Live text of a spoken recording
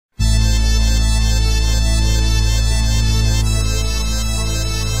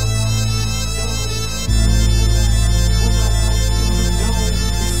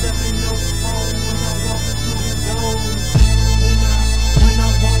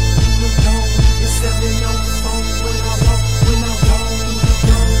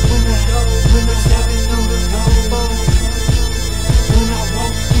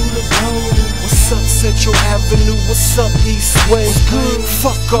what's up, East West?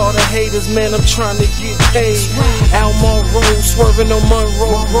 Fuck all the haters, man, I'm trying to get paid. Almar Road, swerving on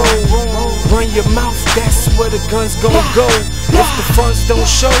Monroe Road. Run your mouth, that's where the guns gon' go. If the funds don't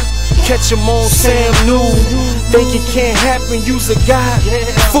show, catch them on Sam New. Think it can't happen, use a guy.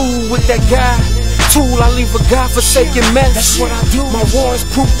 Fool with that guy. Tool, I leave a godforsaken mess. That's what I do. My warrants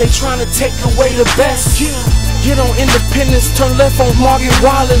proof they tryna take away the best. Get on Independence, turn left on Margaret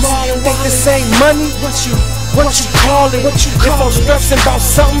Wallace. Think this ain't money? What you call it? If I'm stressing about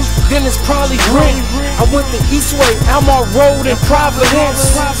something, then it's probably rent. I went the Eastway, Almar Road in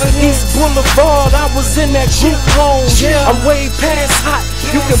Providence. East Boulevard, I was in that group home. I'm way past hot.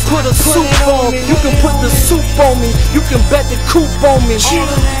 You can put a soup on me. You can put the soup on me. You can bet the coupe on me.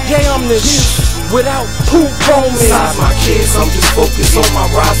 Yeah, I'm the without poop on me. Besides my kids, I'm just focused on my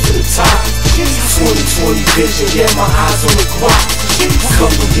rise to the top. 2020 vision, yeah, my eyes on the clock.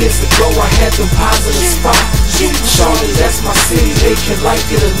 Couple years ago, I had them pies in the spot. Charlotte, that's my city, they can like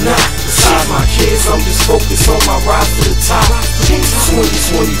it or not. Besides my kids, I'm just focused on my rise to the top.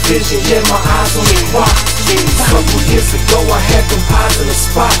 2020 vision, yeah, my eyes on the clock. Couple years ago, I had them pies in the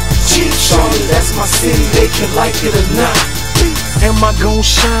spot. Charlotte, that's my city, they can like it or not. Am I gon'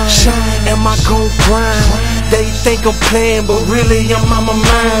 shine? Am I gon' grind? They think I'm playing, but really I'm on my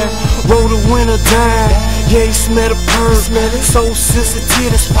mind. Roll the winter die. Yeah, you smell the perk. So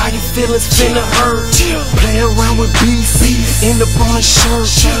sensitive, that's why your feelings finna hurt. Play around with beasts, end up on a shirt.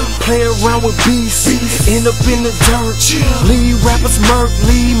 Play around with beasts, end up in the dirt. Leave rappers murk,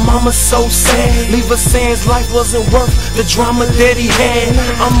 leave mama so sad. Leave her saying life wasn't worth the drama that he had.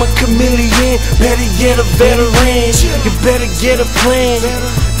 I'm a chameleon, better yet a veteran. You better get a plan.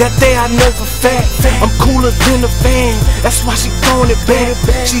 That day I know for fact I'm cooler than a fan. That's why she throwing it back.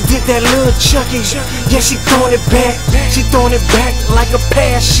 She did that little Chucky. Yeah, she throwing it back. She throwing it back like a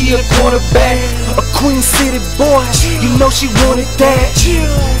pass. She a quarterback, a Queencity boy. You know she wanted that.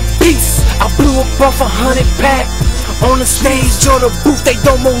 Peace. I blew up off 100 pack. On the stage or the booth, they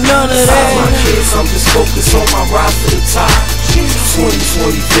don't want none of that. Besides my kids, I'm just focused on my rise to the top.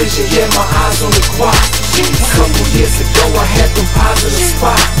 2020 vision, yeah, my eyes on the clock. Couple years ago, I had them pies in the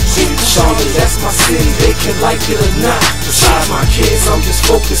spot. Charlotte, that's my city, they can like it or not. Besides my kids, I'm just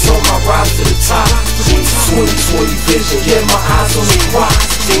focused on my rise to the top. 2020 vision, yeah, my eyes on the clock.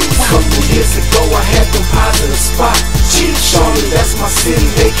 Couple years ago, I had them pies in the spot. Charlotte, that's my city,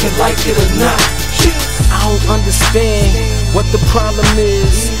 they can like it or not. I don't understand what the problem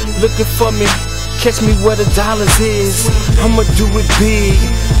is. Looking for me, catch me where the dollars is. I'ma do it big,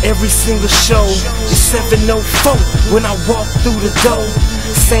 every single show. It's 704 when I walk through the door.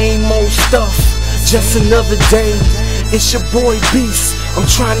 Same old stuff, just another day. It's your boy Beast, I'm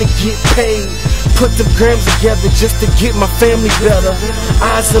trying to get paid. Put the grams together just to get my family better.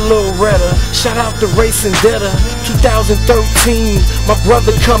 Eyes a little redder, shout out to Racing Debtor. 2013, my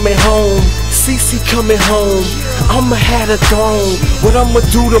brother coming home. CC coming home, I'ma have a throne. What I'ma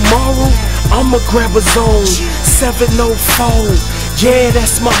do tomorrow? I'ma grab a zone. 704, yeah,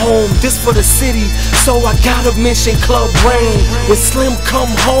 that's my home. This for the city, so I gotta mention Club Rain. When Slim come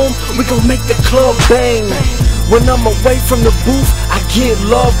home, we gon' make the club bang. When I'm away from the booth, I get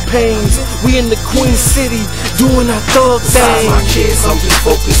love pains. We in the Queencity, doing our thug thing. Besides my kids, I'm just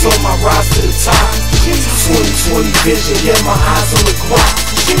focused on my rise to the top. 2020 vision, yeah, my eyes on the clock.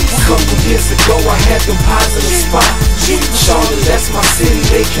 Couple years ago, I had them pies in the spot. Charlotte, that's my city,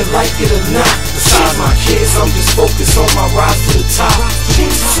 they can like it or not. Besides my kids, I'm just focused on my rise to the top.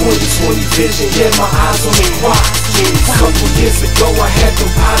 2020 vision, yeah, my eyes on the clock. Couple years ago, I had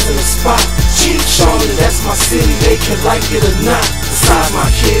them pies in the spot. Charlotte, that's my city, they can like it or not. Besides my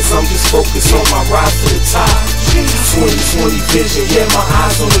kids, I'm just focused on my rise to the top. 2020 vision, yeah, my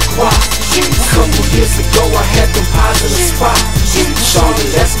eyes on the clock. Couple years ago, I had them pies in the spot.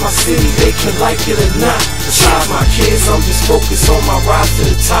 Charlotte, that's my city, they can like it or not. Besides my kids, I'm just focused on my rise to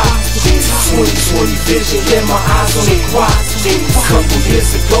the top. 2020 vision, yeah, my eyes on the clock. Couple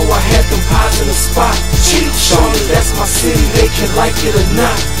years ago, I had them pies in the spot. Charlotte, that's my city, they can like it or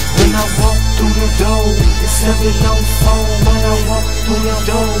not. When I walk through the door, it's 704. When I walk through the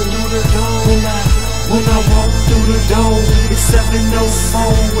door, when I walk through the door, it's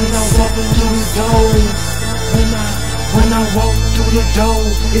 704. When I walk through the door, when I walk through the door,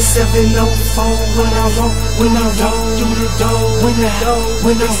 it's 704. When I walk through the door, when I walk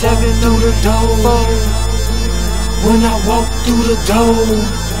through the door, when I walk through the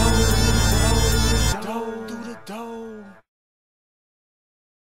door.